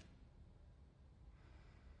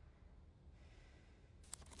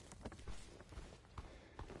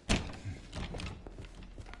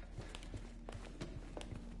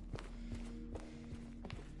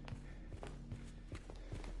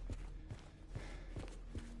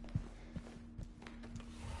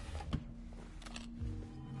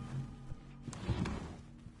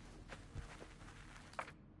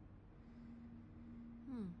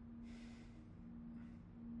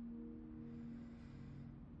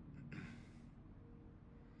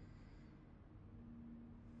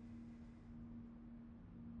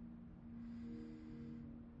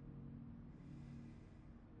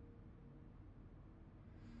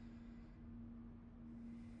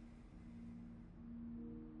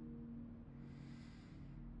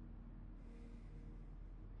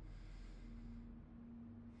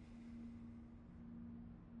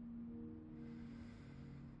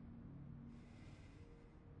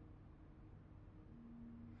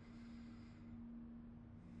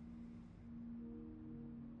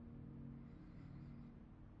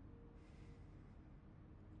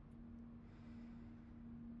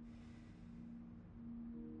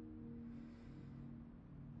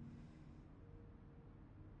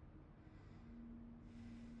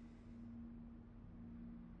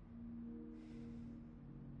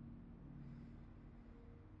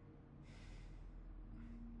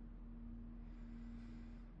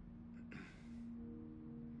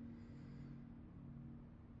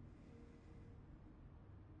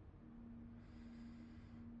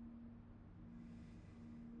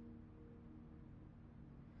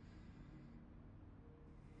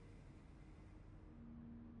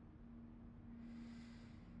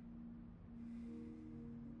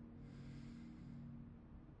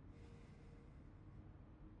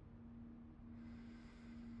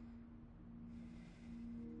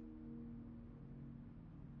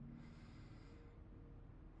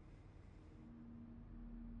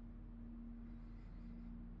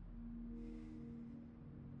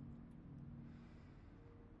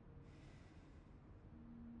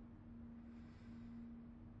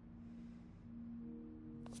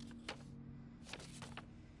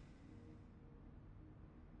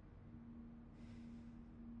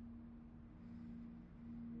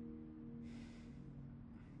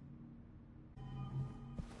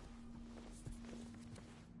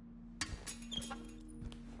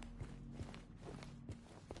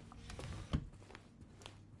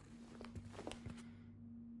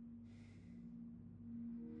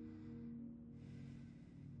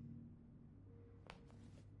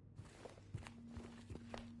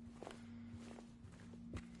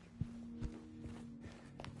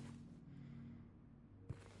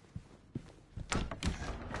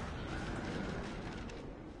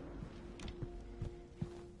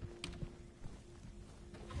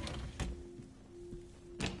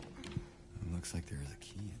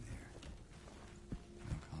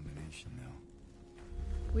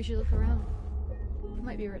 We should look around. It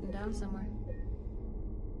might be written down somewhere.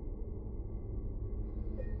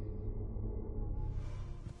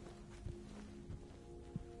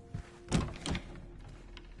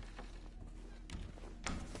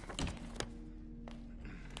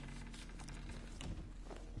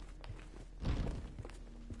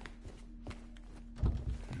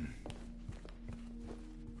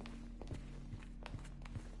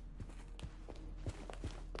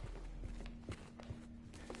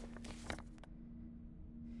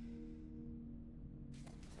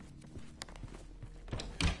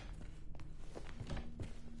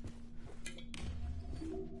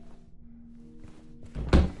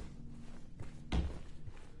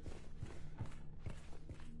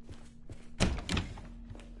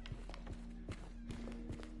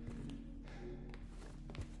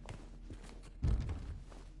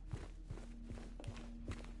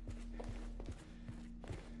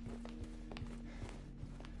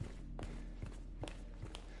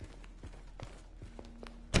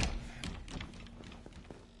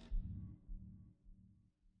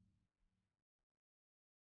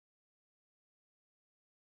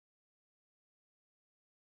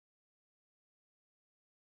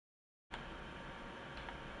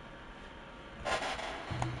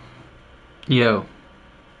 Yo.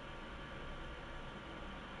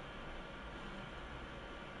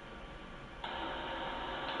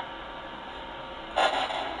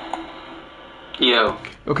 Yo.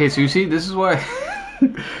 Okay, so you see, this is why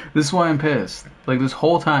this is why I'm pissed. Like, this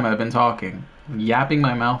whole time I've been talking, yapping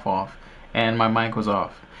my mouth off, and my mic was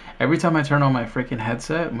off. Every time I turn on my freaking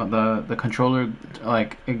headset, the controller,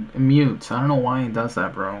 like, it mutes. I don't know why it does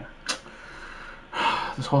that, bro.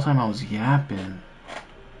 This whole time I was yapping.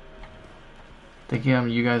 Thinking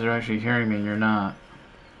you guys are actually hearing me and you're not.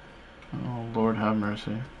 Oh, Lord have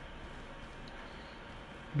mercy.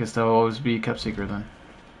 I guess that'll always be kept secret then.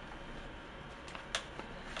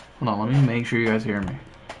 Hold on, let me make sure you guys hear me.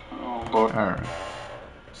 Oh, Lord. Alright.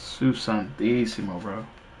 Susantissimo, bro.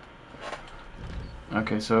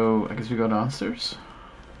 Okay, so I guess we go downstairs.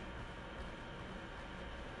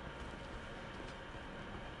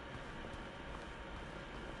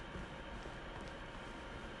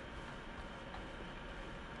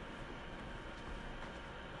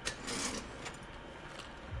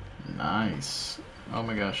 Nice. Oh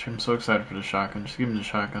my gosh, I'm so excited for the shotgun. Just give me the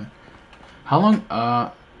shotgun. How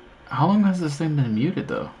long has this thing been muted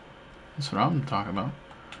though? That's what I'm talking about.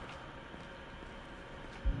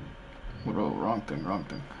 Whoa, wrong thing.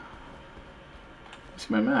 See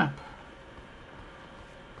my map.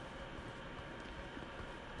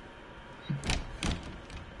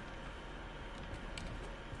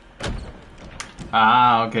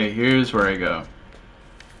 Ah, okay, here's where I go.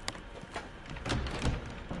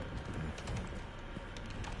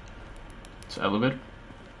 It's elevator.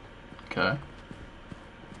 Okay.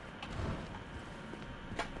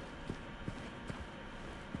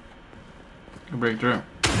 Can break through. Not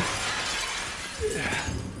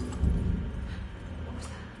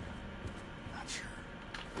sure.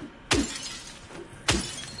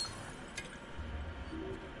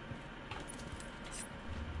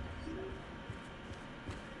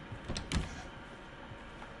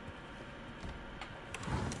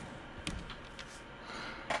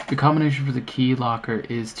 The combination for the key locker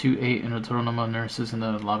is 2-8 and a total number of nurses in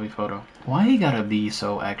the lobby photo. Why you gotta be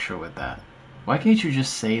so extra with that? Why can't you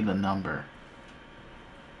just say the number?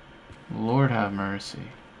 Lord have mercy.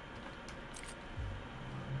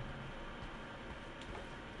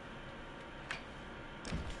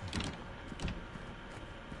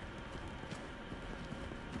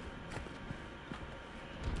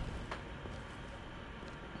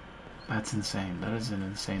 That's insane. That is an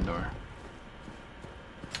insane door.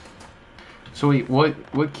 So wait,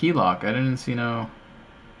 what key lock? I didn't see no.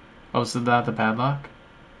 Oh, so that the padlock?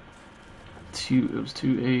 It was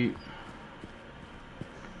 2-8.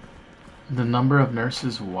 The number of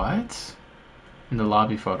nurses, what? In the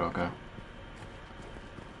lobby photo, okay.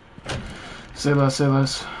 Say less. Are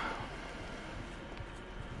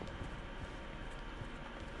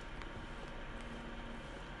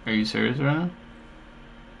you serious right now?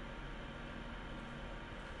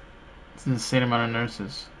 It's an insane amount of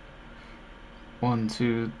nurses. 1,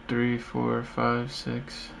 2, 3, 4, 5,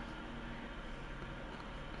 6.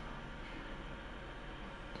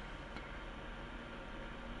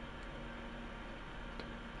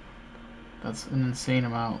 That's an insane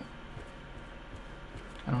amount.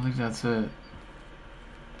 I don't think that's it.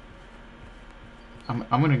 I'm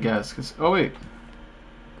gonna guess, cause oh wait,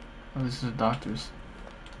 oh this is doctors.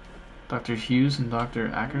 Dr. Hughes and Dr.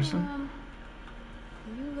 Ackerson. Are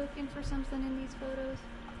you looking for something in these photos?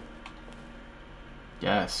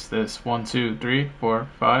 Yes, this. 1, 2, 3, 4,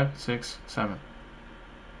 5, 6, 7.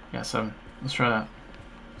 Yeah, 7. Let's try that.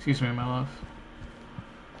 Excuse me, my love.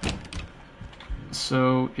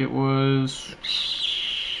 So it was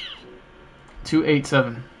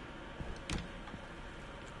 287.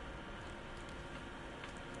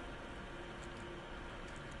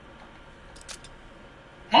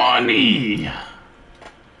 Money!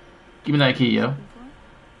 Give me that key, yo.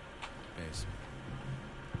 Ace.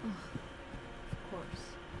 Of course.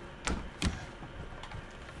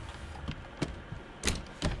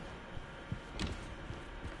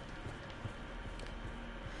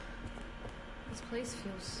 This place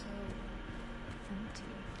feels so empty.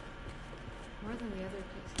 More than the other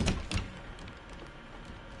places.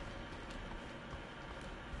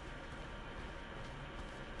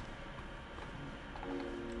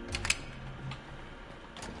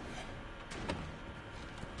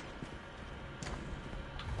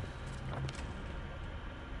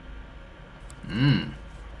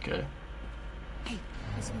 Okay. Hey,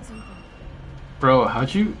 this one's open. Bro,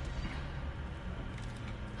 how'd you...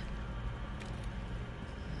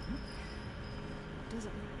 Doesn't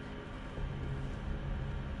work.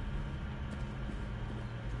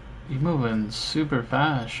 You moving super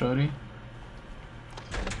fast, shorty.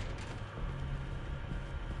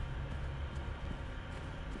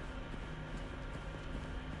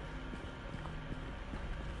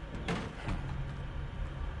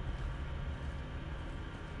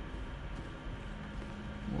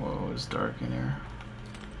 Whoa, it's dark in here.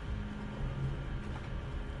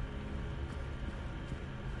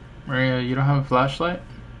 Maria, you don't have a flashlight?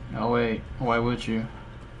 Oh wait, why would you?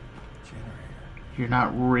 Generator. You're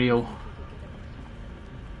not real.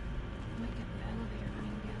 Might get the elevator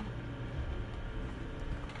running again.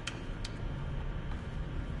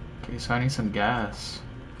 Okay, so I need some gas.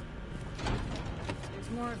 There's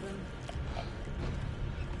more of them.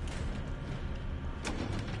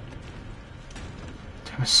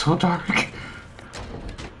 Damn, it's so dark.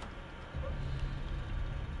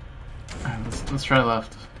 Alright, let's try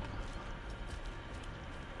left.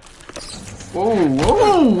 Whoa,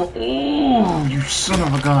 whoa! Oh, you son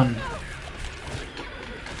of a gun.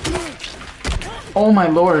 Oh my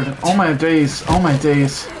lord. Oh my days. Oh my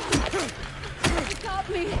days. It got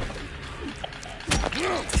me!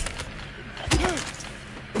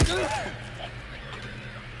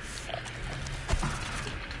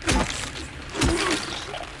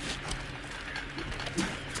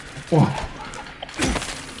 Whoa.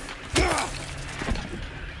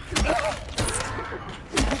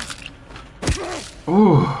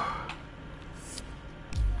 Ooh.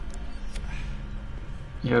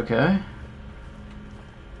 You okay?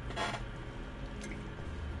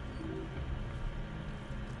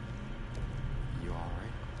 You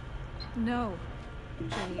alright? No,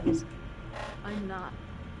 James. I'm not.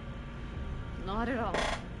 Not at all.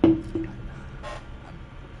 I'm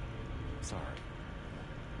sorry.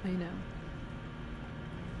 I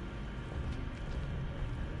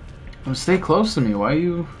know. Stay close to me. Why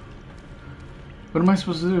you... What am I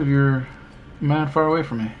supposed to do if you're mad far away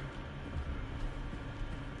from me?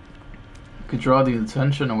 I could draw the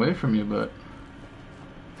attention away from you, but...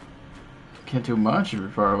 Can't do much if you're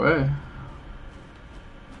far away.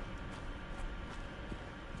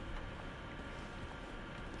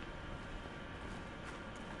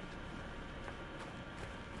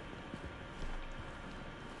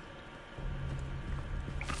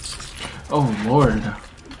 Oh, Lord.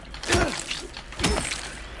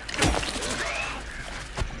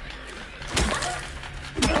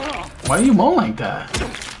 Why are you moan like that?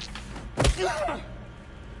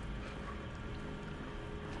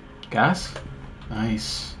 Gas?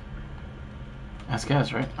 Nice. That's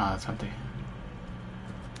gas, right? Ah, it's empty.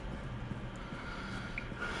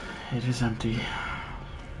 It is empty.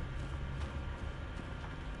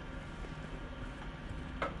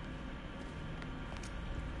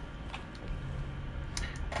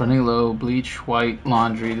 Running low, bleach, white,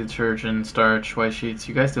 laundry, detergent, starch, white sheets.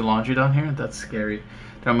 You guys do laundry down here? That's scary.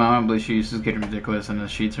 The amount of bleach use is getting ridiculous and the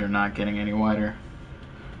sheets are not getting any whiter.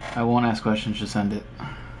 I won't ask questions, just send it.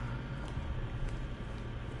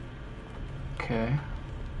 Okay.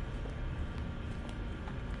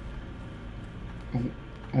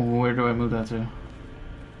 Where do I move that to?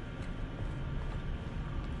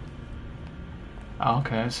 Oh,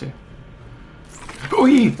 okay, I see.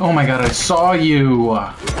 Oh my god, I saw you!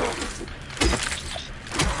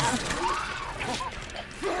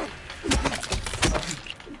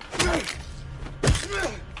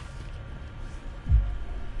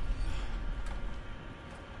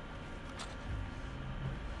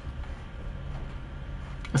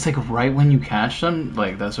 It's like right when you catch them,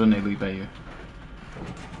 like that's when they leap at you.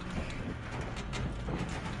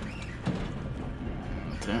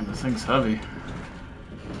 Damn, this thing's heavy.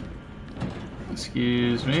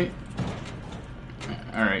 Excuse me.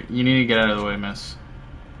 Alright, you need to get out of the way, miss.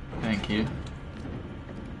 Thank you.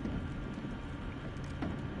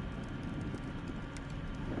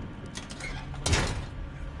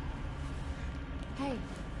 Hey.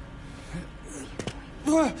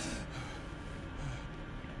 Don't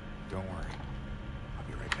worry. I'll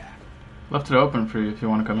be right back. Left it open for you if you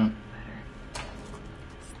want to come in.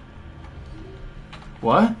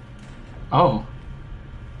 What? Oh.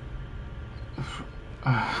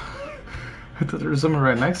 I thought there was someone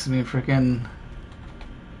right next to me. Freaking.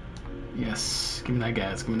 Yes. Give me that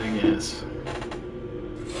gas. Give me that gas.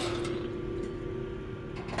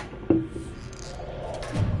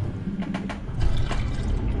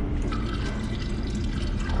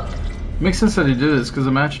 Makes sense that they do this, because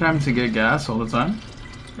imagine having to get gas all the time.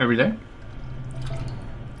 Every day.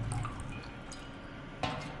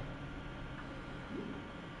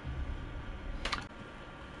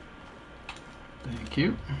 Thank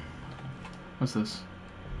you. What's this?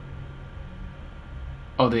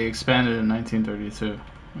 Oh, they expanded in 1932.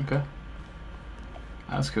 Okay.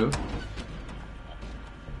 That's cool.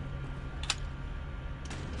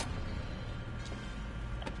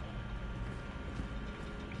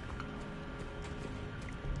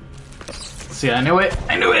 See, I knew it!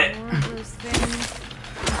 I knew it! More of those things.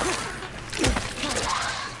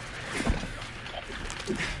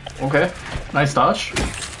 Okay. Nice dodge.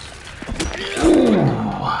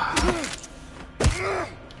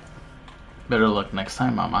 Better luck next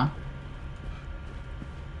time, mama.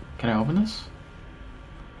 Can I open this?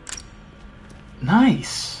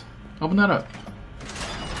 Nice! Open that up.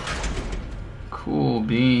 Cool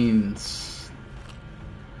beans.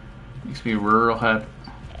 Makes me real happy.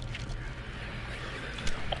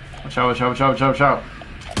 Watch out, watch out, watch out, watch out, watch out.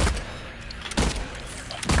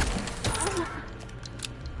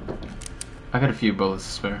 I got a few bullets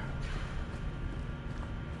to spare.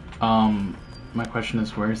 My question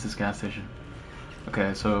is, where is this gas station?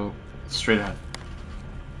 Okay, so straight ahead.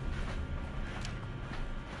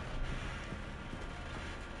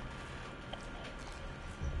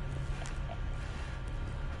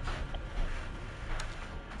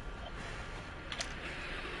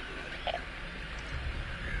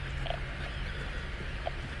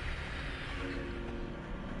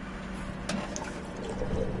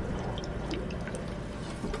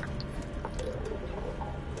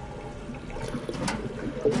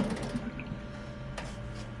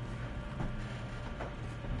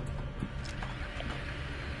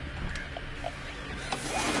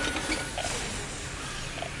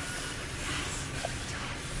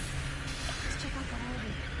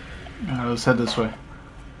 Let's head this way.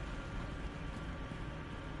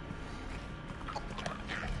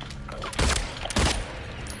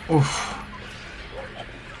 Oof.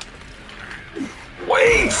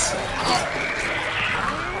 Wait!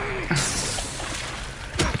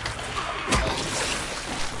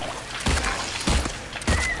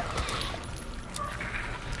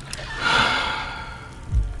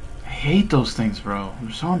 I hate those things, bro.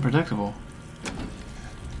 They're so unpredictable.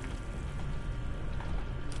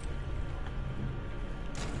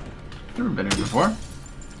 Never been here before.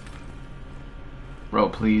 Bro,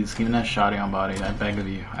 please, give me that shoddy on body. I beg of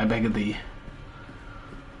you. I beg of thee.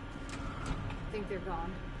 I think they're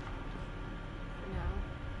gone. For now.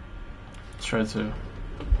 Let's try to.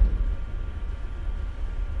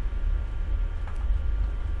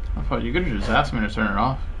 I thought you could have just asked me to turn it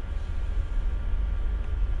off.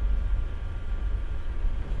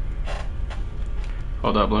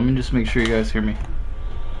 Hold up, let me just make sure you guys hear me.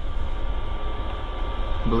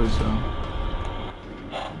 I believe so.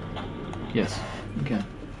 Yes, you can.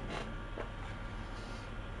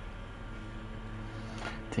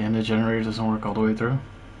 Damn, the generator doesn't work all the way through.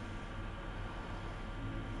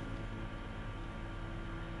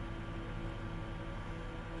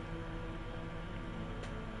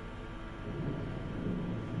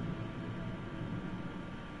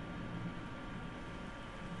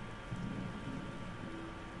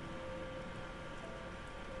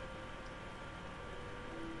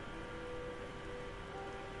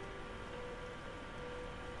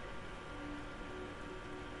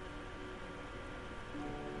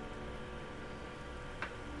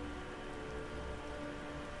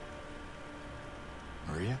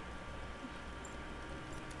 Maria?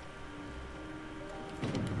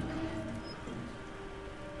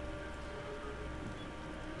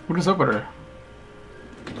 What is up with her?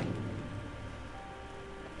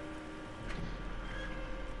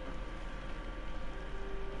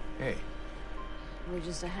 Hey. We're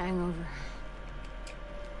just a hangover.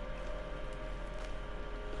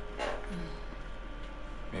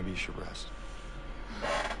 Maybe you should rest.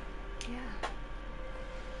 Yeah.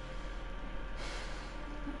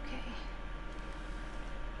 Okay.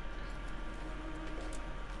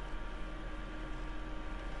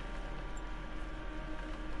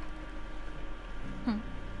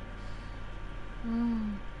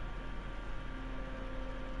 Mm.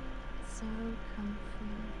 So comfy.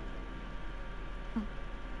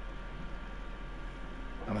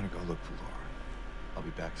 I'm gonna go look for Laura. I'll be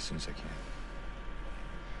back as soon as I can.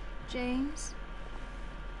 James?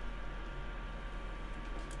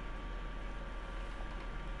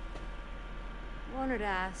 Wanted to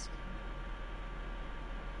ask.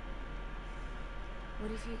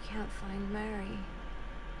 What if you can't find Mary?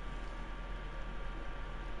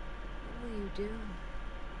 What will you do?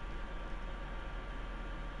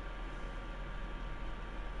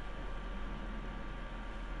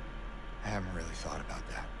 I haven't really thought about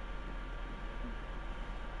that.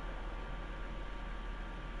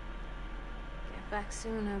 Get back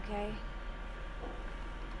soon, okay?